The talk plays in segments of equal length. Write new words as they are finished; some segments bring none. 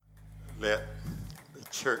Let the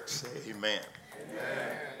church say amen.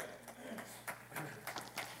 Amen.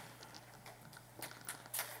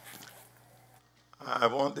 I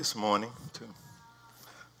want this morning to,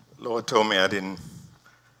 the Lord told me I didn't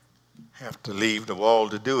have to leave the wall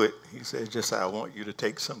to do it. He said, just I want you to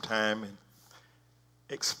take some time and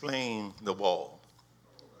explain the wall.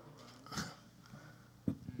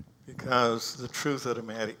 Because the truth of the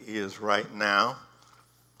matter is right now,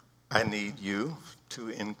 I need you to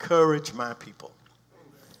encourage my people.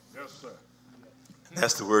 Yes, sir.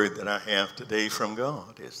 That's the word that I have today from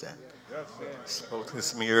God, is that. Yes, sir. He spoke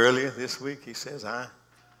this to me earlier this week. He says, I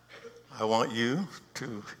want you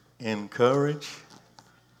to encourage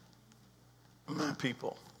my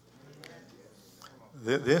people.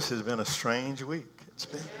 This has been a strange week. It's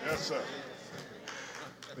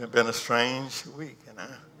been a strange week, and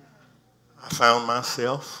I found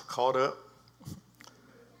myself caught up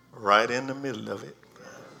right in the middle of it,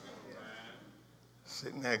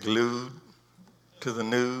 sitting there glued to the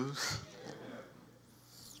news,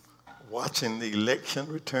 watching the election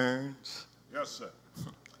returns. Yes, sir.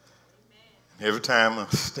 Every time a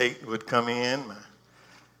state would come in,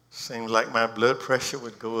 seemed like my blood pressure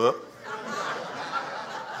would go up.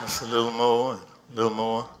 Just a little more, a little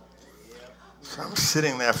more. So I'm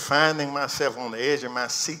sitting there finding myself on the edge of my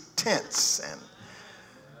seat tense, and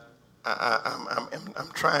I'm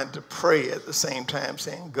trying to pray at the same time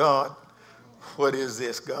saying, God, what is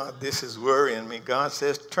this? God, this is worrying me. God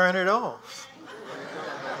says, turn it off.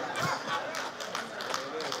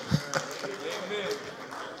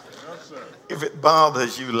 If it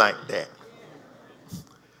bothers you like that,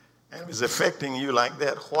 and it's affecting you like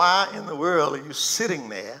that, why in the world are you sitting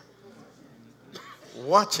there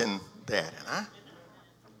watching that? And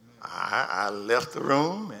I left the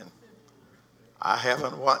room, and I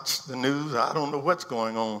haven't watched the news. I don't know what's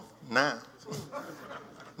going on now.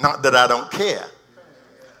 Not that I don't care,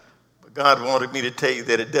 but God wanted me to tell you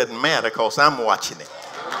that it doesn't matter because I'm watching it.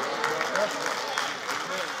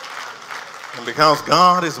 And because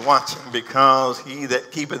God is watching, because he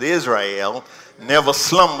that keepeth Israel never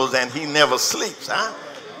slumbers and he never sleeps,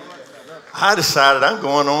 I decided I'm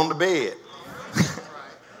going on to bed.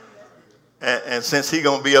 and since he's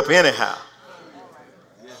going to be up anyhow,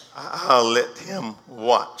 I'll let him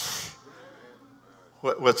watch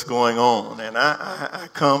what's going on. And I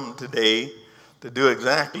come today to do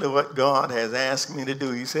exactly what God has asked me to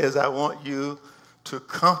do. He says, I want you to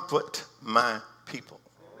comfort my people.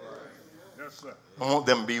 I want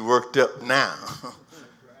them to be worked up now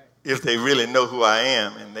if they really know who I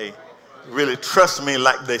am and they really trust me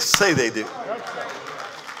like they say they do.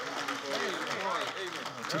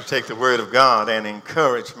 To take the word of God and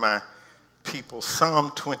encourage my people.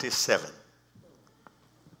 Psalm 27.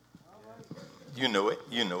 You know it.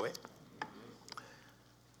 You know it.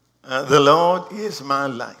 The Lord is my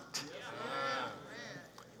light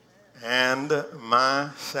and my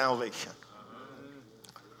salvation.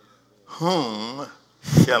 Whom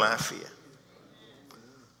shall I fear?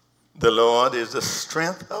 The Lord is the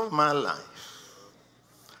strength of my life.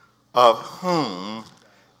 Of whom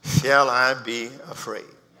shall I be afraid?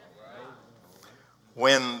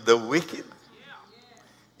 When the wicked,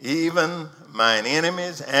 even mine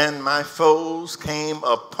enemies and my foes, came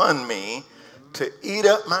upon me to eat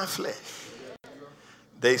up my flesh,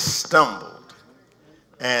 they stumbled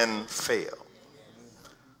and fell.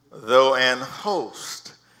 Though an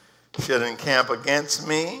host should encamp against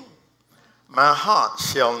me, my heart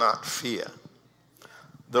shall not fear.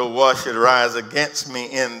 Though war should rise against me,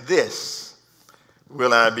 in this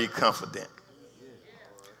will I be confident.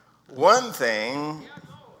 One thing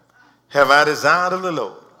have I desired of the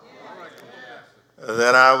Lord,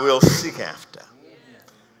 that I will seek after,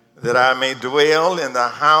 that I may dwell in the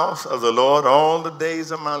house of the Lord all the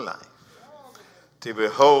days of my life, to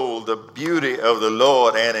behold the beauty of the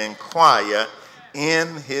Lord and inquire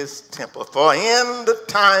in his temple. For in the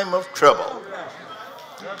time of trouble,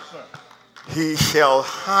 he shall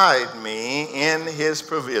hide me in his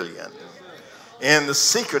pavilion. In the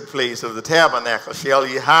secret place of the tabernacle shall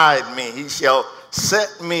he hide me. He shall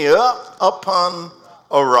set me up upon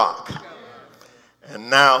a rock. And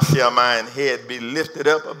now shall mine head be lifted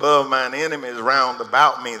up above mine enemies round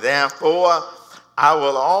about me. Therefore I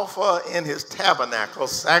will offer in his tabernacle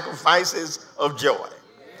sacrifices of joy.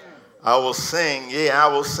 I will sing, yea, I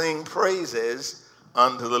will sing praises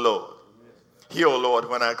unto the Lord. Hear, O Lord,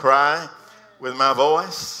 when I cry with my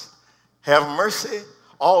voice. Have mercy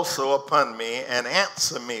also upon me, and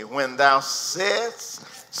answer me. When thou sayest,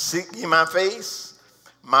 seek ye my face,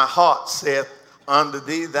 my heart saith unto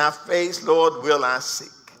thee, thy face, Lord, will I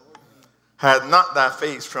seek. Hide not thy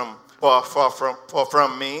face from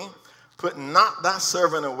me. Put not thy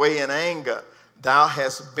servant away in anger. Thou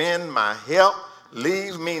hast been my help.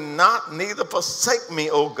 Leave me not, neither forsake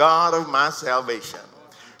me, O God of my salvation.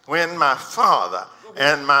 When my father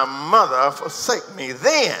and my mother forsake me,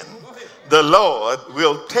 then the Lord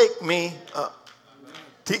will take me up.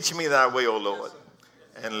 Teach me thy way, O Lord,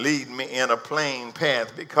 and lead me in a plain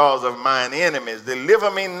path because of mine enemies.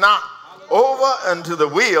 Deliver me not over unto the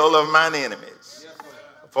will of mine enemies.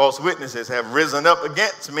 False witnesses have risen up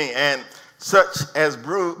against me, and such as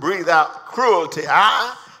breathe out cruelty.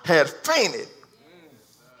 I had fainted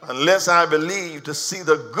unless I believed to see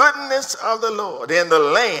the goodness of the Lord in the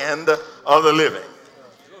land of the living.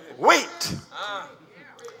 Wait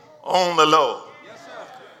on the Lord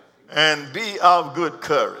and be of good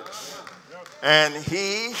courage, and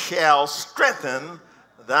he shall strengthen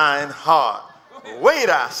thine heart. Wait,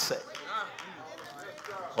 I say,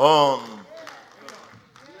 on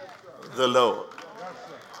the Lord.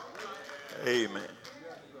 Amen.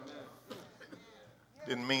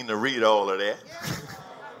 Didn't mean to read all of that.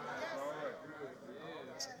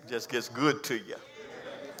 Just gets good to you.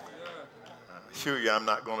 I assure you I'm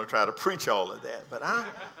not going to try to preach all of that, but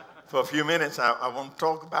for a few minutes I want to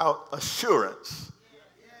talk about assurance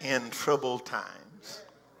in troubled times.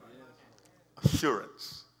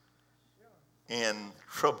 Assurance in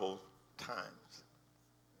troubled times.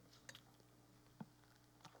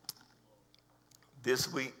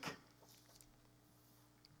 This week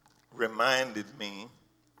reminded me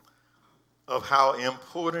of how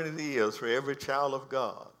important it is for every child of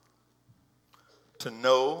God to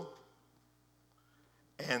know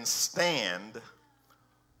and stand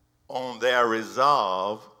on their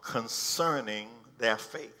resolve concerning their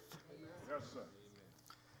faith. Yes, sir.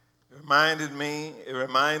 It reminded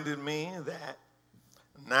me that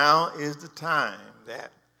now is the time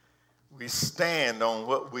that we stand on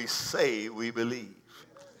what we say we believe.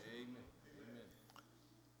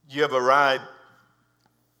 You ever ride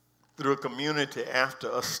through a community after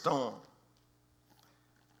a storm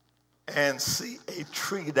and see a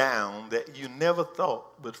tree down that you never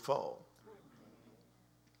thought would fall?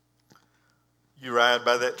 You ride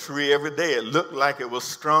by that tree every day. It looked like it was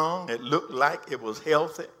strong. It looked like it was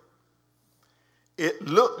healthy. It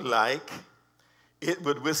looked like it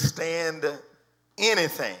would withstand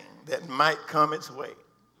anything that might come its way.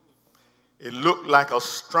 It looked like a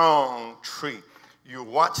strong tree. You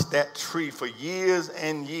watched that tree for years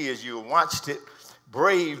and years. You watched it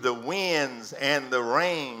brave the winds and the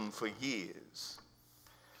rain for years.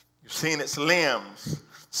 You've seen its limbs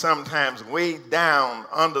sometimes weighed down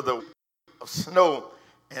under the weight of snow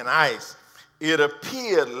and ice. It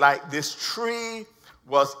appeared like this tree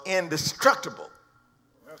was indestructible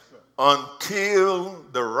until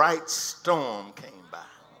the right storm came by.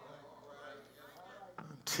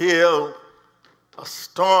 Until a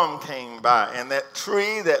storm came by, and that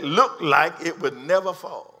tree that looked like it would never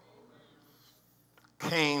fall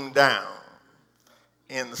came down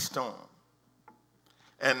in the storm.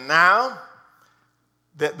 And now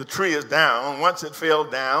that the tree is down, once it fell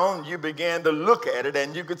down, you began to look at it,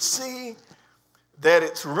 and you could see that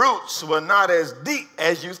its roots were not as deep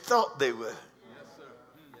as you thought they were.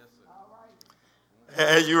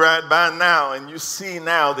 As you ride by now and you see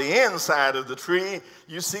now the inside of the tree,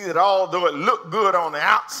 you see that although it looked good on the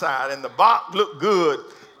outside and the bark looked good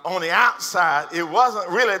on the outside, it wasn't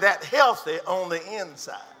really that healthy on the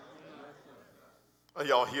inside. Are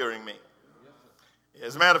y'all hearing me?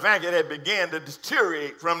 As a matter of fact, it had begun to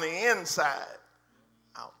deteriorate from the inside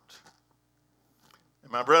out.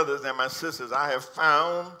 And my brothers and my sisters, I have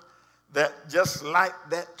found that just like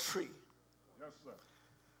that tree,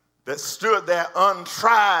 that stood there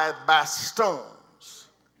untried by storms,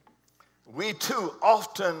 we too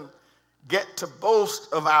often get to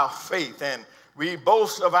boast of our faith, and we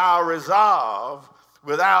boast of our resolve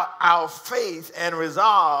without our faith and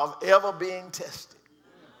resolve ever being tested.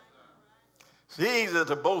 It's easy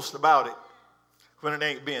to boast about it when it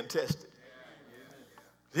ain't being tested.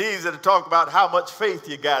 It's easy to talk about how much faith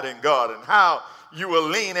you got in God and how you will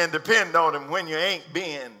lean and depend on him when you ain't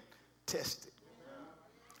being tested.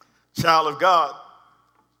 Child of God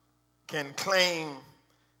can claim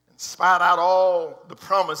and spout out all the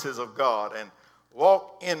promises of God and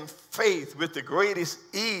walk in faith with the greatest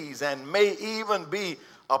ease and may even be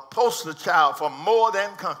a poster child for more than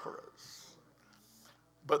conquerors.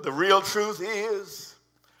 But the real truth is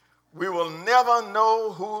we will never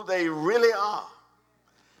know who they really are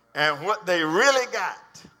and what they really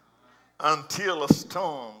got until a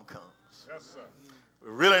storm comes. Yes, sir. We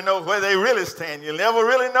really know where they really stand. You'll never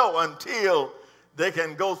really know until they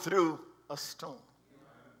can go through a storm.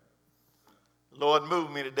 Lord,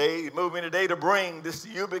 move me today. Move me today to bring this to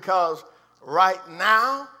you because right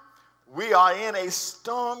now we are in a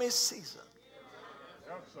stormy season.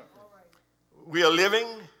 We are living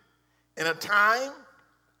in a time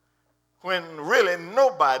when really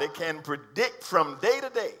nobody can predict from day to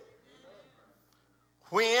day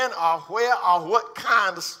when or where or what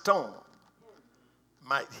kind of storm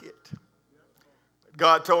might hit.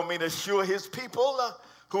 God told me to assure his people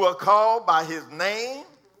who are called by his name,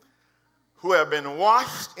 who have been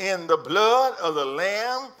washed in the blood of the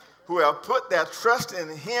Lamb, who have put their trust in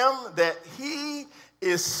him, that he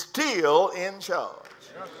is still in charge.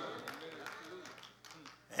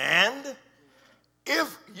 And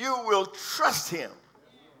if you will trust him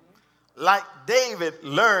like David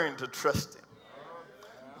learned to trust him,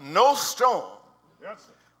 no storm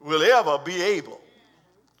will ever be able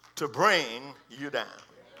to bring you down.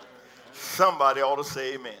 Somebody ought to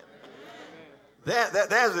say amen.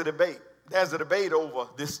 There's a debate. There's a debate over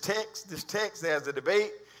this text. There's a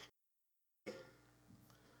debate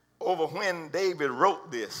over when David wrote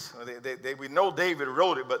this. We know David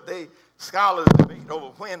wrote it, but scholars debate over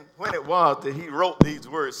when it was that he wrote these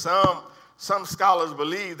words. Some scholars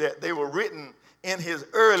believe that they were written in his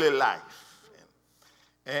early life.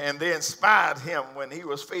 And they inspired him when he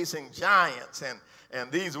was facing giants. And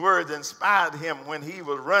these words inspired him when he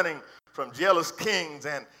was running from jealous kings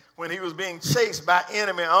and when he was being chased by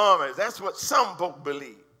enemy armies. That's what some folk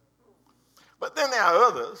believe. But then there are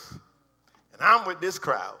others, and I'm with this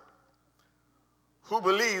crowd, who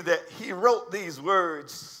believe that he wrote these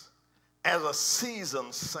words as a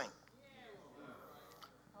seasoned saint.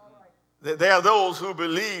 There are those who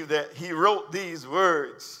believe that he wrote these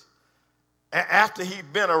words after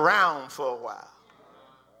he'd been around for a while.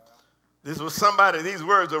 These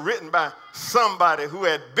words are written by somebody who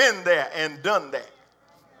had been there and done that.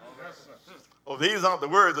 Oh, these aren't the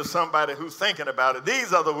words of somebody who's thinking about it.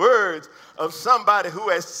 These are the words of somebody who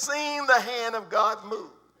has seen the hand of God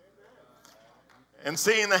move. And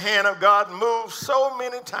seen the hand of God move so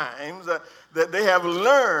many times that they have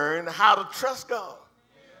learned how to trust God.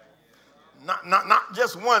 Not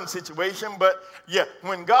just one situation, but yeah,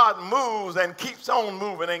 when God moves and keeps on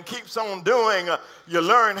moving and keeps on doing, you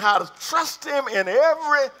learn how to trust him in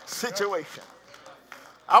every situation.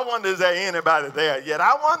 I wonder, is there anybody there yet?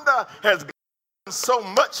 I wonder, has God done so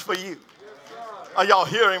much for you? Are y'all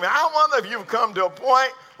hearing me? I wonder if you've come to a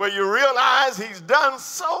point where you realize he's done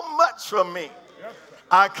so much for me.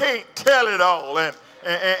 I can't tell it all.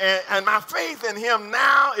 And my faith in him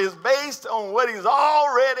now is based on what he's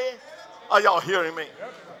already. Are y'all hearing me?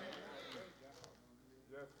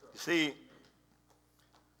 See,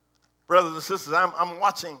 brothers and sisters, I'm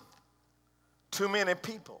watching too many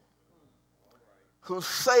people who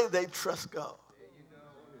say they trust God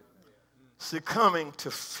succumbing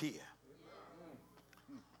to fear.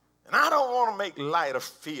 And I don't want to make light of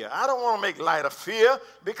fear. I don't want to make light of fear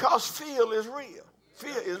because fear is real.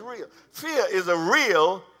 Fear is real. Fear is a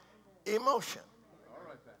real emotion.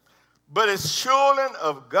 But as children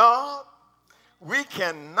of God, we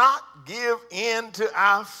cannot give in to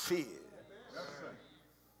our fear.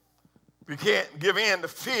 We can't give in to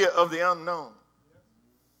fear of the unknown.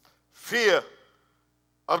 Fear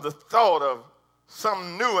of the thought of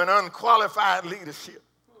some new and unqualified leadership.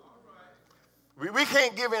 We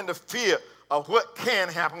can't give in to fear of what can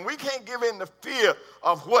happen. We can't give in to fear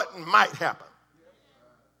of what might happen.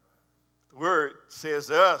 The word says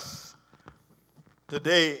to us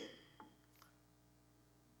today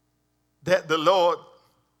that the Lord,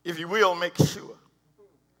 if you will, make sure.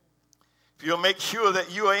 If you'll make sure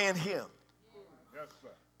that you are in him. Yes, sir.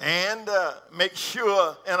 And make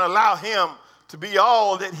sure and allow him to be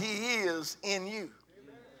all that he is in you.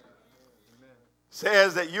 Amen.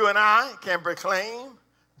 Says that you and I can proclaim,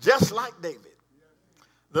 just like David,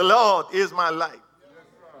 the Lord is my light.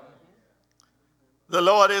 The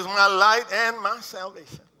Lord is my light and my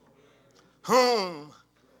salvation. Whom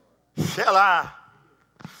shall I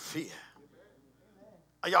fear?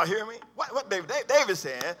 Are y'all hearing me? What David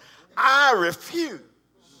said, I refuse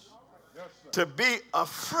to be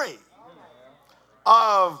afraid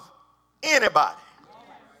of anybody.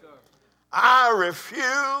 I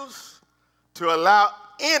refuse to allow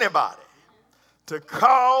anybody to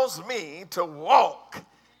cause me to walk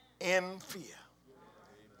in fear.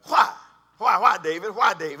 Why? Why, David?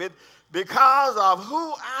 Why, David? Because of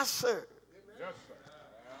who I serve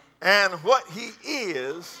and what he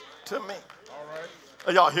is to me.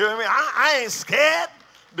 Are y'all hearing me? I ain't scared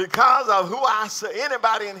because of who I serve.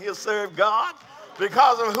 Anybody in here serve God?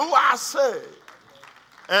 Because of who I serve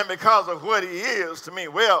and because of what he is to me.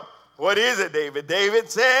 Well, what is it, David? David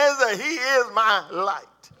says that he is my light.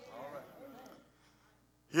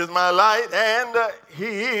 He is my light, and he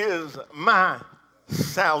is my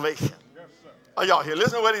salvation. Yes, sir. Are y'all here?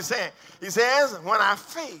 Listen to what he's saying. He says, when I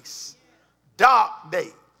face dark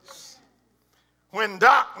days, when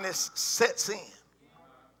darkness sets in,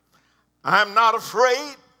 I'm not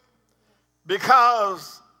afraid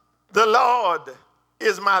because the Lord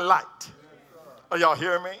is my light. Are y'all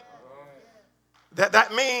hearing me?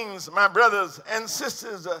 That means, my brothers and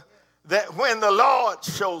sisters, that when the Lord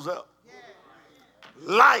shows up,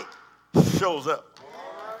 light shows up.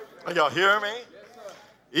 Are y'all hearing me?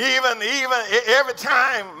 Even every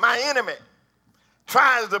time my enemy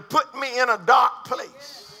tries to put me in a dark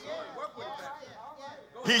place,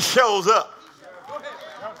 he shows up.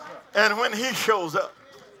 And when he shows up,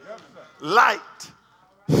 light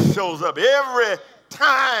shows up. Every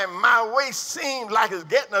time my way seems like it's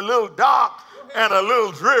getting a little dark and a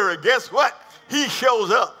little dreary, guess what? He shows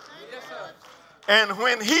up. And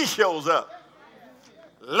when he shows up,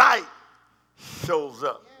 light shows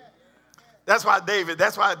up. That's why David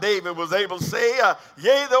was able to say,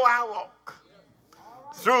 yea, though I walk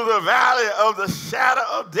through the valley of the shadow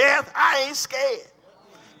of death, I ain't scared.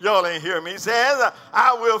 Y'all ain't hear me. He says,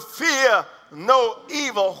 I will fear no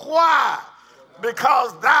evil. Why?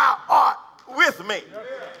 Because thou art with me.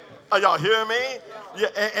 Are y'all hearing me? Yeah,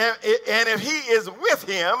 and if he is with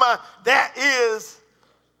him, that is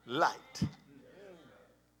light.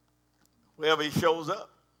 Wherever he shows up,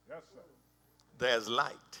 there's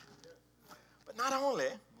light. But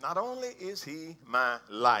not only is he my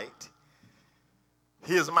light,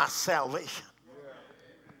 he is my salvation.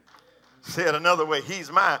 Said another way,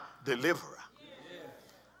 he's my deliverer.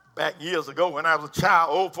 Back years ago when I was a child,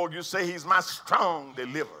 old folk used to say he's my strong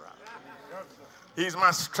deliverer. He's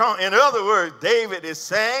my strong. In other words, David is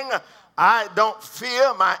saying, I don't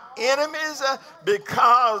fear my enemies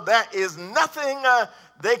because there is nothing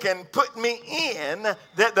they can put me in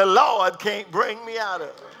that the Lord can't bring me out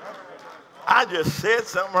of. I just said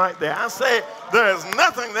something right there. I say there's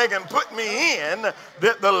nothing they can put me in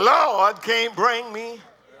that the Lord can't bring me.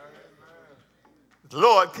 The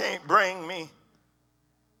Lord can't bring me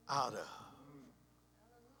out of.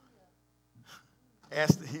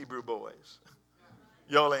 Ask the Hebrew boys.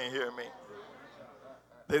 Y'all ain't hear me.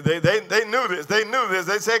 They knew this. They knew this.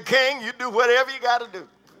 They said, King, you do whatever you got to do.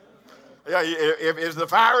 If it's the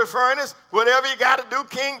fiery furnace, whatever you got to do,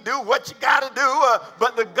 King, do what you got to do.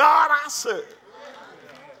 But the God I serve,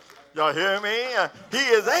 y'all hear me? He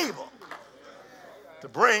is able to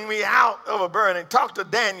bring me out of a burning. Talk to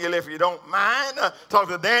Daniel if you don't mind. Talk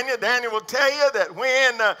to Daniel. Daniel will tell you that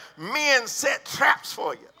when men set traps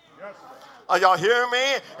for you, are y'all hearing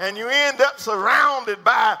me? And you end up surrounded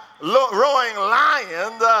by roaring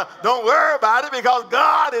lions, don't worry about it because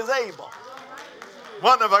God is able.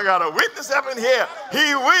 Wonder if I got a witness up in here.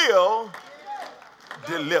 He will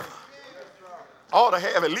deliver. Ought to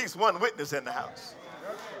have at least one witness in the house.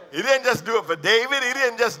 He didn't just do it for David. He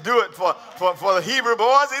didn't just do it for the Hebrew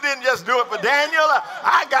boys. He didn't just do it for Daniel.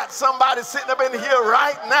 I got somebody sitting up in here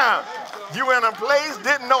right now. You in a place,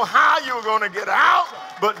 didn't know how you were going to get out,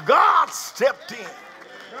 but God stepped in.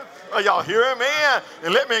 Are y'all hearing me?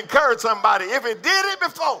 And let me encourage somebody. If he did it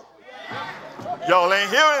before, y'all ain't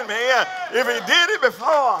hearing me. If he did it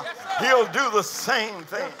before, he'll do the same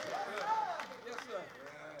thing.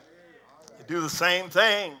 He'll do the same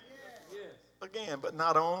thing again. But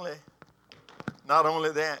not only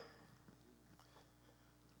that,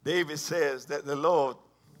 David says that the Lord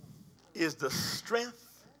is the strength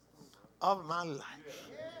of my life.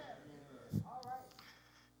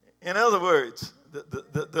 In other words,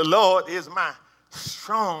 the Lord is my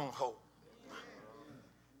stronghold.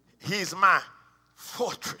 He's my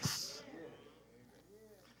fortress.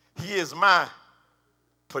 He is my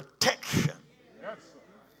protection.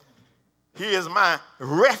 He is my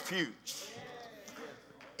refuge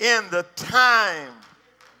in the time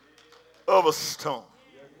of a storm.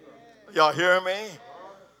 Y'all hear me?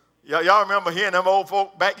 Y'all remember hearing them old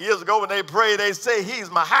folk back years ago when they pray, they say,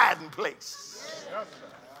 he's my hiding place.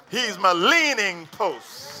 He's my leaning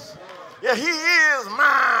post. Yeah, he is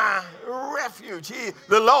my refuge.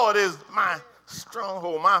 The Lord is my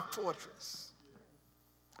stronghold, my fortress.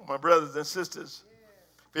 My brothers and sisters,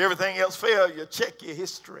 if everything else fails, you check your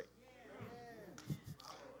history.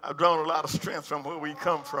 I've drawn a lot of strength from where we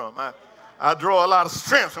come from. I draw a lot of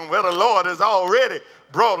strength from where the Lord has already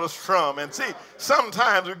brought us from. And see,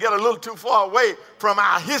 sometimes we get a little too far away from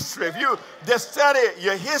our history. If you just study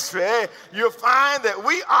your history, you'll find that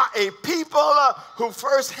we are a people who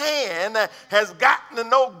firsthand has gotten to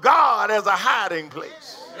know God as a hiding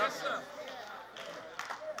place. Yes, sir.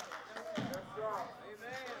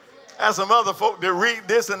 As some other folk that read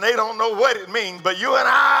this and they don't know what it means. But you and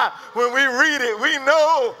I, when we read it, we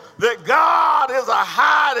know that God is a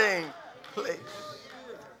hiding place.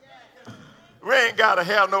 We ain't got to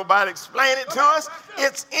have nobody explain it to us.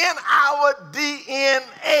 It's in our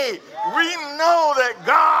DNA. We know that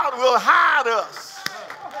God will hide us.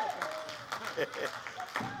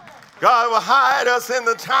 God will hide us in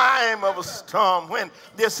the time of a storm. When,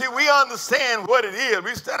 you see, we understand what it is.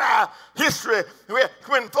 We study our history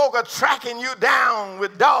when folk are tracking you down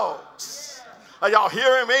with dogs. Are y'all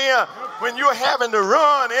hearing me? When you're having to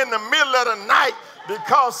run in the middle of the night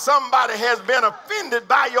because somebody has been offended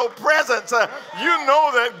by your presence, you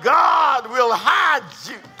know that God will hide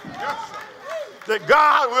you. That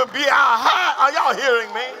God will be our hide. Are y'all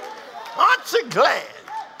hearing me? Aren't you glad?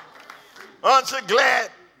 Aren't you glad,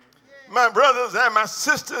 my brothers and my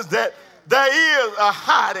sisters, that there is a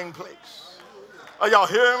hiding place? Are y'all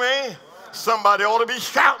hearing me? Somebody ought to be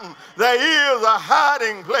shouting. There is a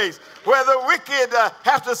hiding place where the wicked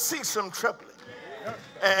have to cease from troubling,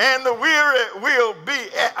 and the weary will be.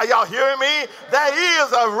 Are y'all hearing me? There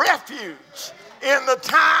is a refuge in the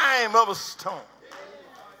time of a storm.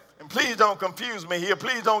 And please don't confuse me here.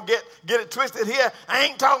 Please don't get it twisted here. I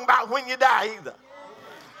ain't talking about when you die either.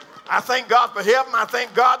 I thank God for heaven. I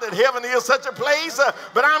thank God that heaven is such a place.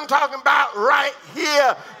 But I'm talking about right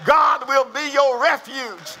here. God will be your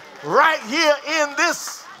refuge right here in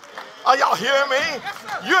this. Are y'all hearing me?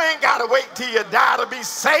 You ain't got to wait till you die to be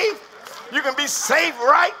safe. You can be safe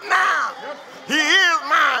right now. He is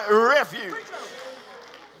my refuge.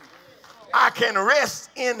 I can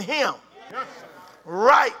rest in him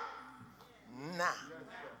right now.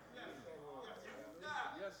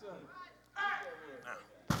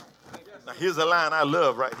 Now, here's a line I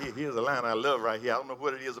love right here. Here's a line I love right here. I don't know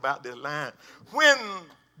what it is about this line. When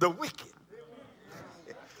the wicked.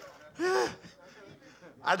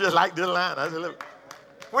 I just like this line.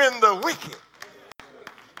 When the wicked,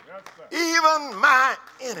 even my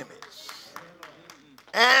enemies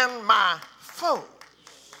and my foes,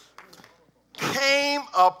 came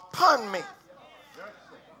upon me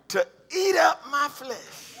to eat up my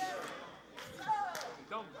flesh,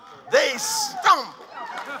 they stumbled.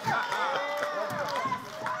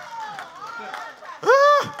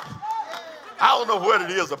 I don't know what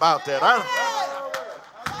it is about that.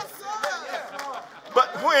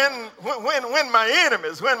 But when my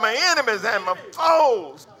enemies and my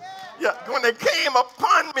foes, when they came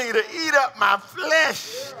upon me to eat up my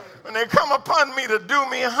flesh, when they come upon me to do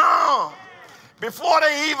me harm, before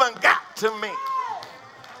they even got to me,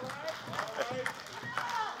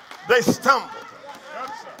 they stumbled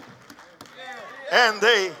and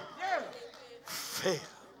they failed.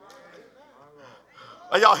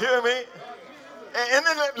 Are y'all hearing me? And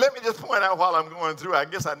then let me just point out while I'm going through, I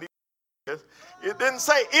guess I need this. It didn't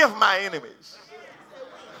say if my enemies.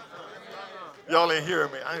 Y'all ain't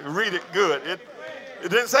hearing me. I read it good. It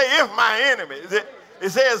didn't say if my enemies. It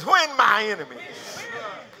says when my enemies.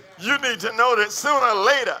 You need to know that sooner or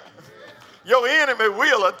later, your enemy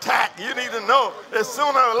will attack. You need to know that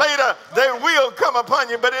sooner or later, they will come upon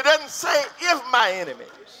you. But it doesn't say if my enemies.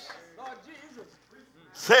 It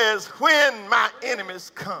says when my enemies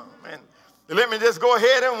come. And let me just go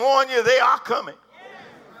ahead and warn you, they are coming.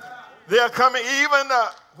 They're coming even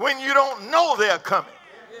when you don't know they're coming.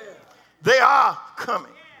 They are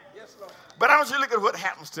coming. But I want you to look at what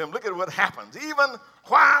happens to them. Look at what happens even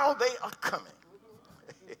while they are coming.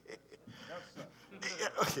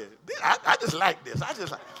 Okay, I just like this. I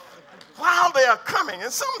just like while they are coming,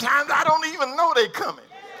 and sometimes I don't even know they're coming.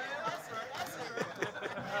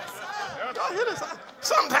 Y'all hear this?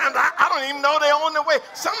 Sometimes I don't even know they're on the way.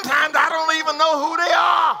 Sometimes I don't even know who they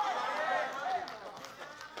are.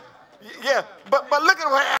 Yeah, but look at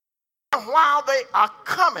what happens. While they are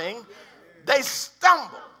coming, they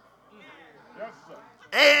stumble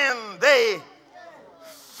and they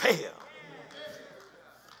fail.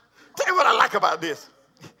 Tell you what I like about this.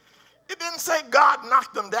 It didn't say God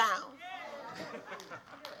knocked them down.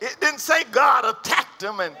 It didn't say God attacked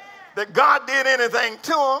them and that God did anything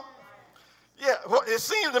to them. Yeah, well, it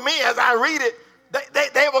seems to me as I read it,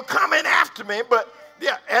 they were coming after me, but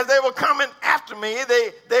yeah, as they were coming after me,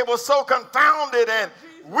 they were so confounded and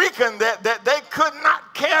weakened that they could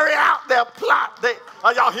not carry out their plot.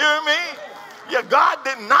 Are y'all hearing me? Yeah, God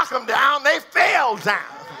didn't knock them down. They fell down.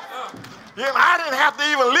 Yeah, I didn't have to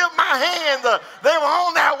even lift my hands. They were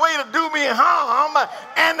on their way to do me harm,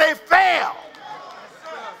 and they fell.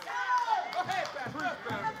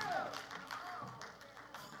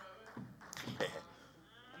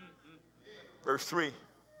 Verse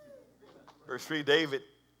 3, David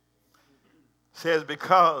says,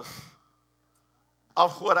 because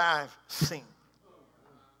of what I've seen.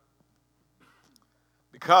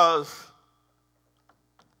 Because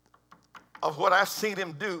of what I've seen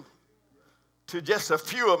him do to just a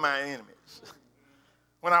few of my enemies.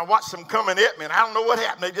 When I watched them coming at me, and I don't know what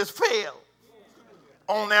happened, they just fell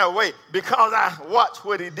on their way. Because I watched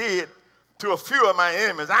what he did to a few of my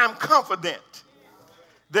enemies, I'm confident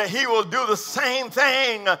that he will do the same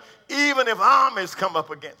thing even if armies come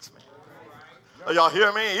up against me. Y'all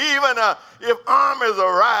hear me? Even if armies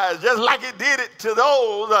arise, just like he did it to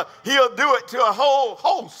those, he'll do it to a whole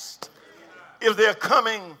host if they're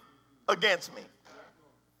coming against me.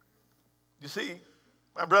 You see,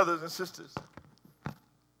 my brothers and sisters,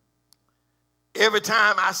 every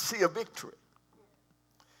time I see a victory,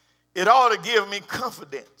 it ought to give me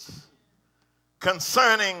confidence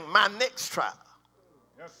concerning my next trial.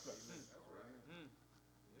 Yes, sir.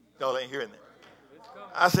 Y'all ain't hearing that.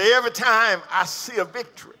 I say every time I see a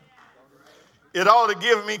victory, it ought to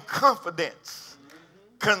give me confidence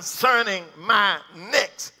concerning my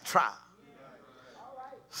next trial.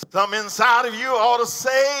 Some inside of you ought to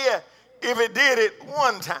say, if it did it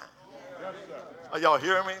one time. Are y'all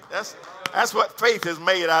hearing me? That's what faith is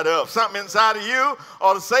made out of. Something inside of you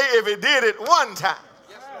ought to say, if it did it one time,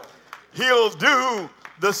 he'll do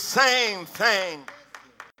the same thing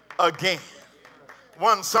again.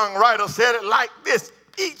 One songwriter said it like this: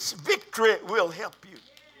 each victory will help you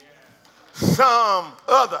some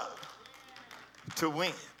other to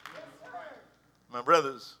win. My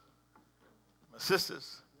brothers, my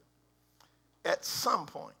sisters, at some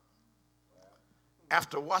point,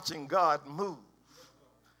 after watching God move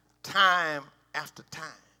time after time,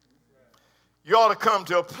 you ought to come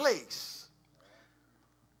to a place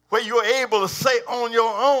where you're able to say on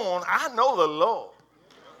your own, I know the Lord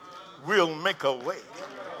will make a way.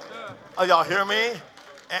 Oh, y'all hear me?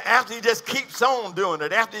 And after he just keeps on doing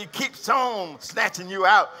it, after he keeps on snatching you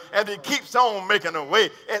out, after he keeps on making a way,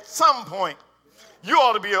 at some point, you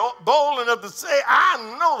ought to be bold enough to say,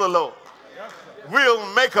 I know the Lord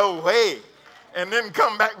will make a way. And then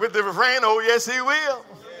come back with the refrain, oh, yes, he will.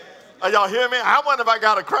 Y'all hear me? I wonder if I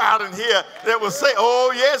got a crowd in here that will say,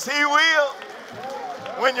 oh, yes, he will.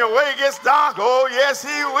 When your way gets dark, oh, yes, he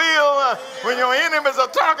will. When your enemies are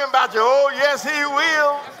talking about you, oh, yes, he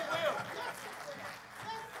will.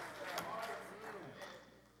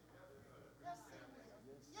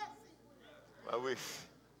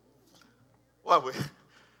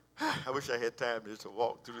 I wish I had time just to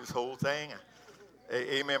walk through this whole thing.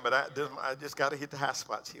 Amen. But I just got to hit the high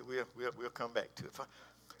spots here. We'll come back to it.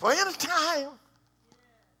 For in a time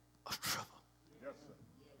of trouble, Yes, sir.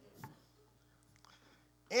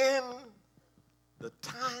 in the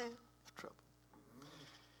time of trouble,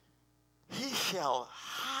 he shall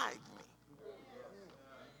hide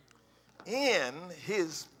me in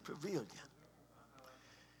his pavilion,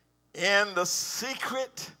 in the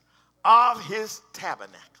secret of his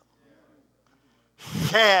tabernacle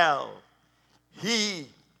shall he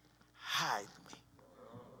hide me.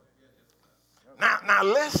 Now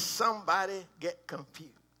let somebody get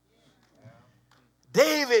confused.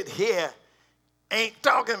 David here ain't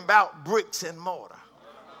talking about bricks and mortar.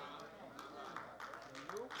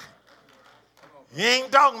 He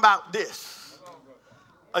ain't talking about this.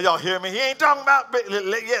 Are y'all hear me? He ain't talking about,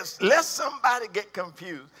 yes, let somebody get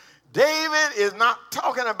confused. David is not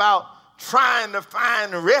talking about trying to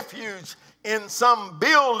find refuge in some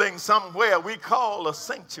building somewhere we call a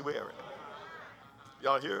sanctuary.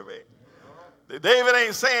 Y'all hear me? David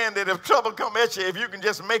ain't saying that if trouble come at you, if you can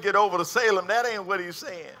just make it over to Salem. That ain't what he's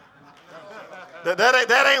saying.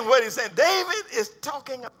 That ain't what he's saying. David is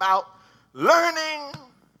talking about learning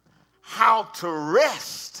how to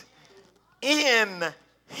rest in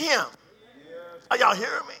him. Are y'all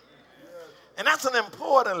hearing me? And that's an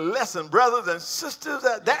important lesson, brothers and sisters.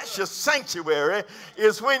 That's your sanctuary,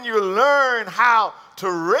 is when you learn how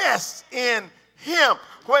to rest in him.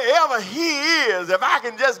 Wherever he is, if I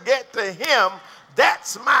can just get to him,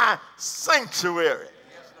 that's my sanctuary.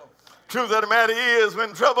 Truth of the matter is,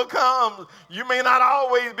 when trouble comes, you may not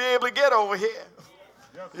always be able to get over here.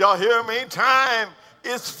 Y'all hear me? Time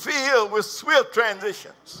is filled with swift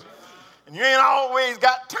transitions. And you ain't always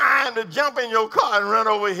got time to jump in your car and run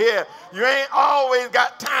over here. You ain't always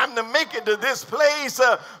got time to make it to this place.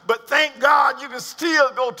 But thank God you can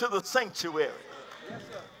still go to the sanctuary. Yes,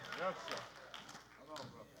 sir. Yes, sir.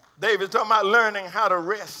 David's talking about learning how to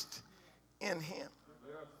rest in him.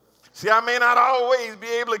 See, I may not always be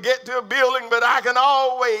able to get to a building, but I can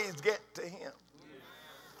always get to him.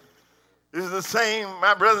 This is the same,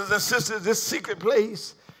 my brothers and sisters, this secret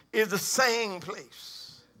place is the same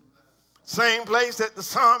place. Same place that the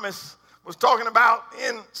psalmist was talking about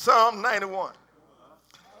in Psalm 91.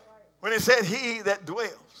 when he said, he that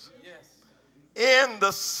dwells in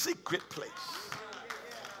the secret place.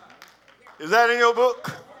 Is that in your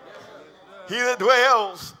book? He that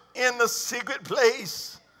dwells in the secret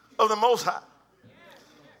place of the Most High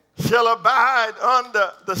shall abide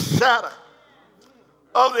under the shadow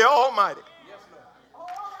of the Almighty.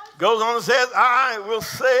 Goes on and says, I will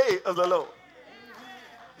say of the Lord,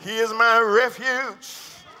 he is my refuge,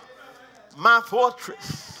 my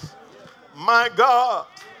fortress, my God.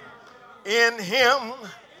 In him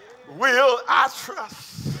will I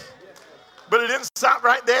trust. But it didn't stop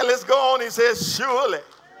right there. Let's go on. He says, surely.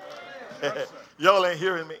 Y'all ain't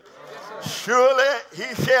hearing me. Surely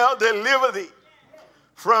he shall deliver thee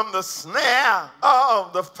from the snare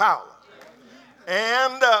of the fowler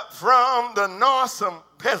and from the noisome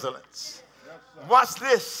pestilence. Watch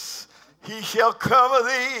this. He shall cover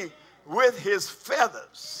thee with his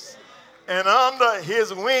feathers, and under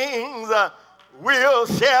his wings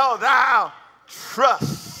shall thou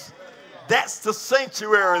trust. That's the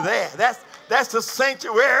sanctuary there. That's the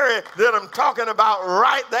sanctuary that I'm talking about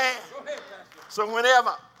right there. So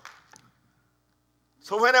whenever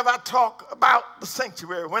I talk about the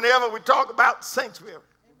sanctuary, whenever we talk about sanctuary,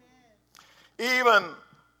 even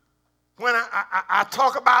when I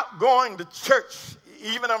talk about going to church,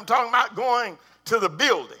 even I'm talking about going to the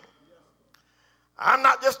building, I'm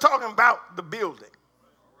not just talking about the building.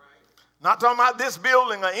 Not talking about this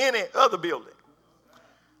building or any other building.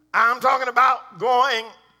 I'm talking about going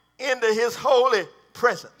into his holy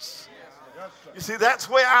presence. You see, that's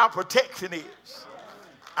where our protection is.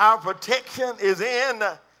 Our protection is in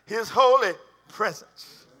his holy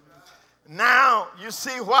presence. Now, you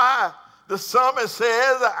see why the psalmist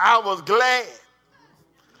says, I was glad.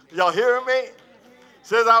 Y'all hear me?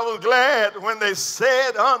 Says, I was glad when they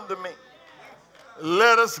said unto me,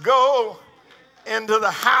 let us go into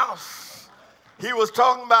the house. He was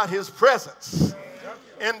talking about his presence.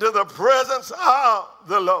 Into the presence of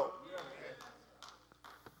the Lord.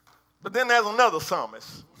 But then there's another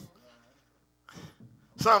psalmist.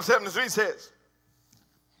 Psalm 73 says,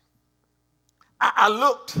 I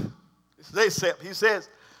looked, he says,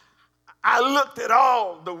 I looked at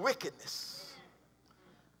all the wickedness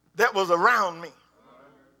that was around me.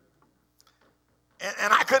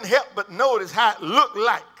 And I couldn't help but notice how it looked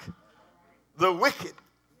like the wicked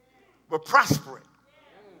were prospering.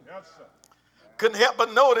 Yes, sir. Couldn't help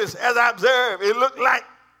but notice, as I observed, it looked like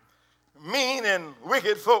mean and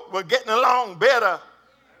wicked folk were getting along better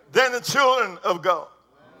than the children of God.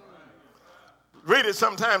 Read it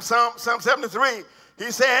sometime. Psalm 73,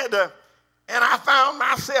 he said, and I found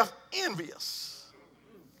myself envious.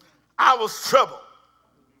 I was troubled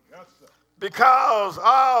because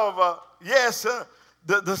of,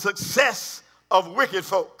 the success of wicked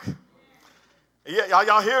folk. Yeah,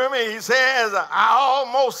 y'all hearing me? He says, I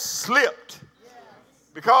almost slipped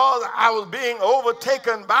because I was being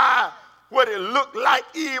overtaken by what it looked like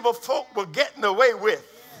evil folk were getting away with.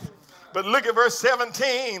 But look at verse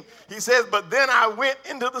 17. He says, but then I went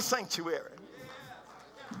into the sanctuary.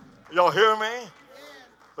 Y'all hear me?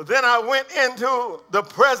 But then I went into the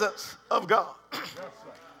presence of God.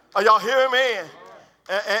 Are y'all hearing me?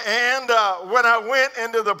 And when I went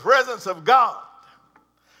into the presence of God,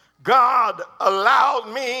 God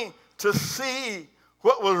allowed me to see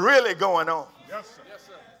what was really going on. Yes, sir.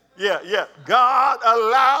 Yeah. God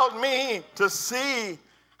allowed me to see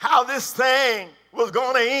how this thing was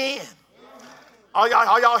going to end. Are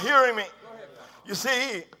y'all hearing me? You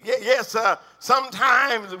see, yes,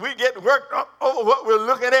 sometimes we get worked up over what we're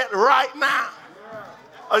looking at right now.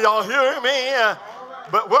 Are y'all hearing me?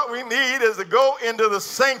 But what we need is to go into the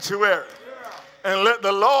sanctuary and let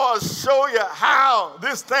the Lord show you how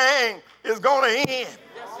this thing is going to end.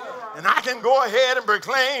 And I can go ahead and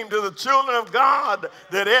proclaim to the children of God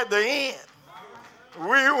that at the end,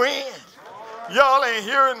 we win. Y'all ain't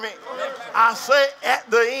hearing me. I say at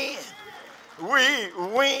the end,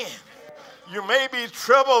 we win. You may be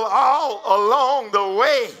troubled all along the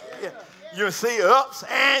way. You see ups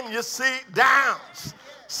and you see downs.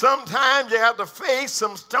 Sometimes you have to face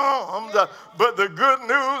some storms, but the good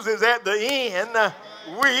news is at the end,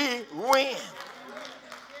 we win.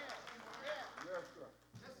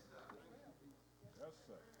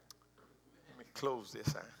 Let me close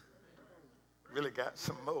this. I really got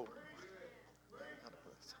some more.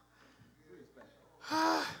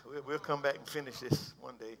 We'll come back and finish this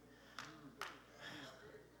one day.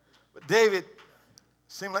 But David,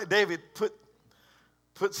 seemed like David put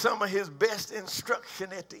some of his best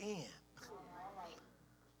instruction at the end.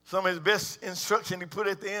 Some of his best instruction he put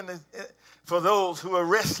at the end for those who are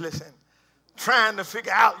restless and trying to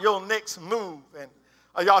figure out your next move. And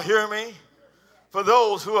are y'all hearing me? For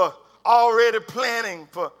those who are already planning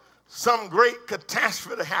for some great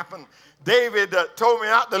catastrophe to happen. David told me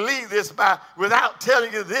not to leave this without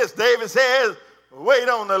telling you this. David says, wait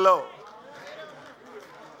on the Lord.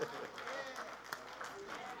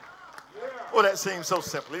 Oh, that seems so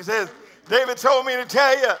simple. He says, David told me to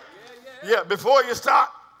tell you, before you start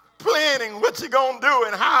planning what you're going to do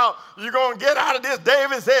and how you're going to get out of this,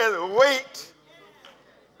 David says, wait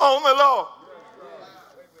on the Lord.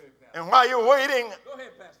 And while you're waiting,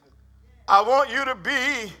 I want you to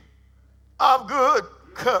be of good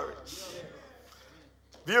courage.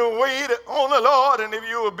 If you wait on the Lord and if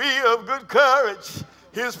you will be of good courage,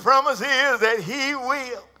 his promise is that he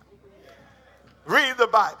will. Read the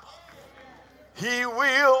Bible. He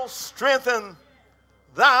will strengthen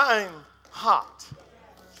thine heart.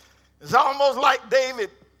 It's almost like David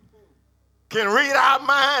can read our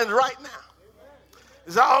minds right now.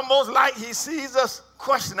 It's almost like he sees us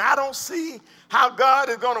questioning. I don't see how God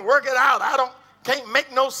is going to work it out. Can't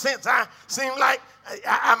make no sense. I seem like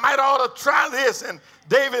I might ought to try this. And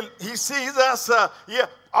David, he sees us,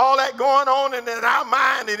 all that going on in our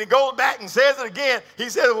mind, and he goes back and says it again. He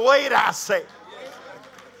says, wait, I say.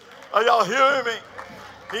 Are y'all hearing me?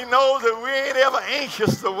 He knows that we ain't ever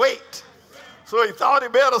anxious to wait. So he thought he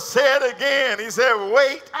better say it again. He said,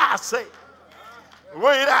 wait, I say.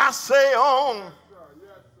 Wait, I say on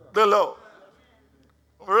the Lord.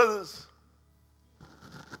 Brothers,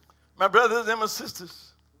 my brothers and my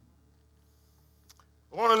sisters,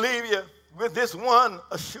 I want to leave you with this one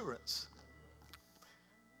assurance.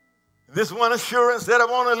 This one assurance that I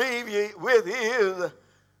want to leave you with is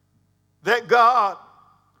that God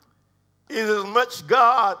is as much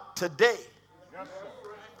God today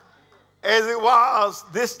as it was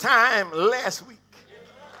this time last week.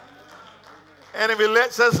 And if he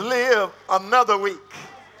lets us live another week,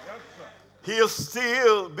 he'll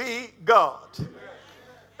still be God.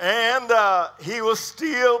 And he will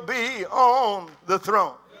still be on the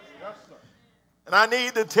throne. And I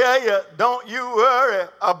need to tell you, don't you worry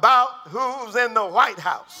about who's in the White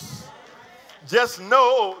House. Just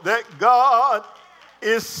know that God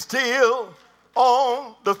is still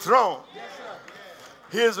on the throne.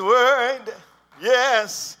 His word,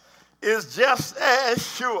 yes, is just as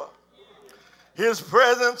sure. His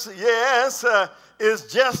presence, yes, is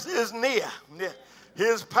just as near.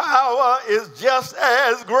 His power is just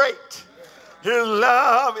as great. His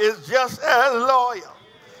love is just as loyal.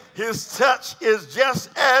 His touch is just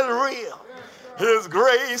as real. His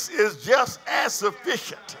grace is just as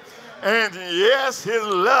sufficient. And yes, his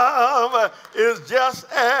love is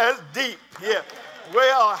just as deep. Yeah.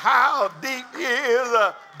 Well, how deep is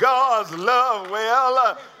God's love?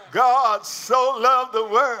 Well, God so loved the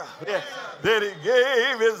world that he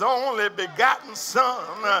gave his only begotten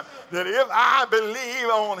Son, that if I believe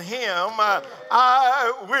on him,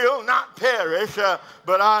 I will not perish,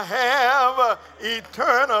 but I have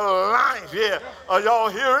eternal life. Yeah. Are y'all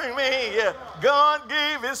hearing me? Yeah. God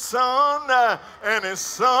gave his Son, and his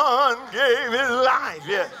Son gave his life.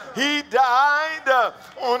 Yeah. He died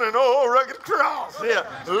on an old rugged cross. Yeah.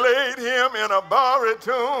 Laid him in a borrowed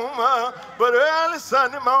tomb. But early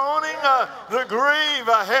Sunday morning, the grave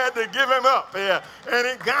had to give him up. Yeah. And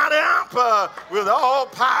he got up with all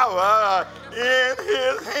power in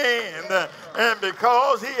his hand. And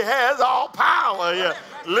because he has all power, yeah,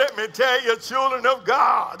 let me tell you, children of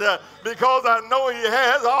God, because I know he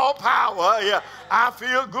has all power, I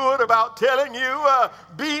feel good about telling you,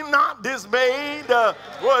 be not dismayed,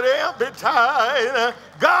 whatever betide,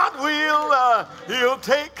 God will, he'll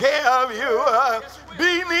take care of you.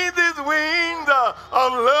 Beneath his wings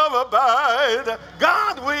of love abide,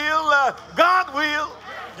 God will,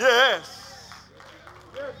 yes,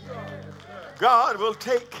 God will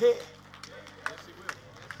take care.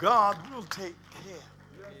 God will take care.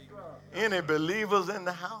 Any believers in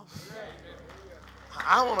the house?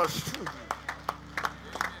 I want to assure you.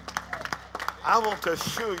 I want to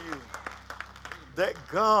assure you that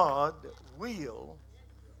God will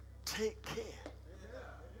take care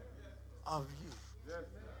of you. If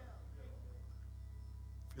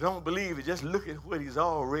you don't believe it, just look at what he's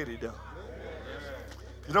already done.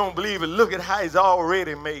 If you don't believe it, look at how he's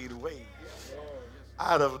already made ways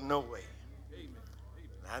out of no way.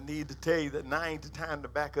 I need to tell you that now ain't the time to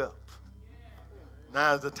back up.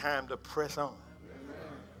 Now is the time to press on,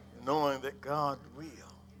 knowing that God will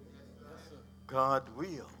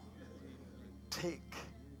take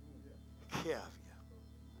care of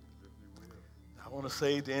you. I want to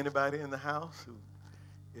say to anybody in the house who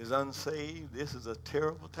is unsaved, this is a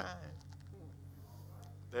terrible time.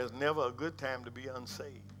 There's never a good time to be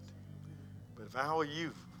unsaved. But if I were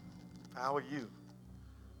you,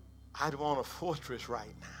 I'd want a fortress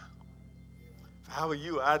right now. If I were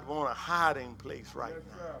you, I'd want a hiding place right Yes,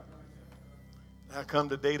 now. sir. I come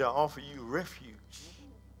today to offer you refuge.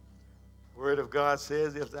 The Word of God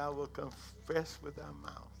says, if thou wilt confess with thy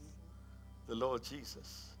mouth the Lord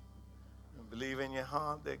Jesus and believe in your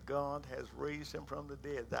heart that God has raised him from the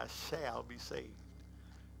dead, thou shalt be saved.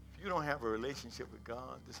 If you don't have a relationship with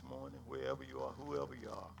God this morning, wherever you are, whoever you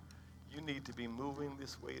are, you need to be moving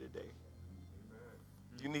this way today.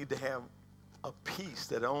 You need to have a peace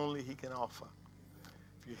that only he can offer.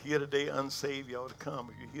 If you're here today unsaved, you ought to come.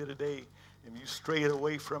 If you're here today and you strayed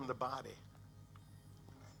away from the body,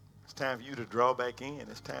 it's time for you to draw back in.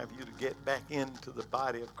 It's time for you to get back into the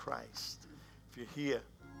body of Christ. If you're here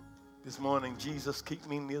this morning, Jesus, keep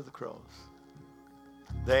me near the cross.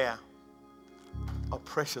 There, a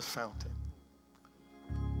precious fountain.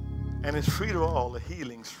 And it's free to all, a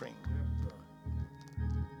healing stream.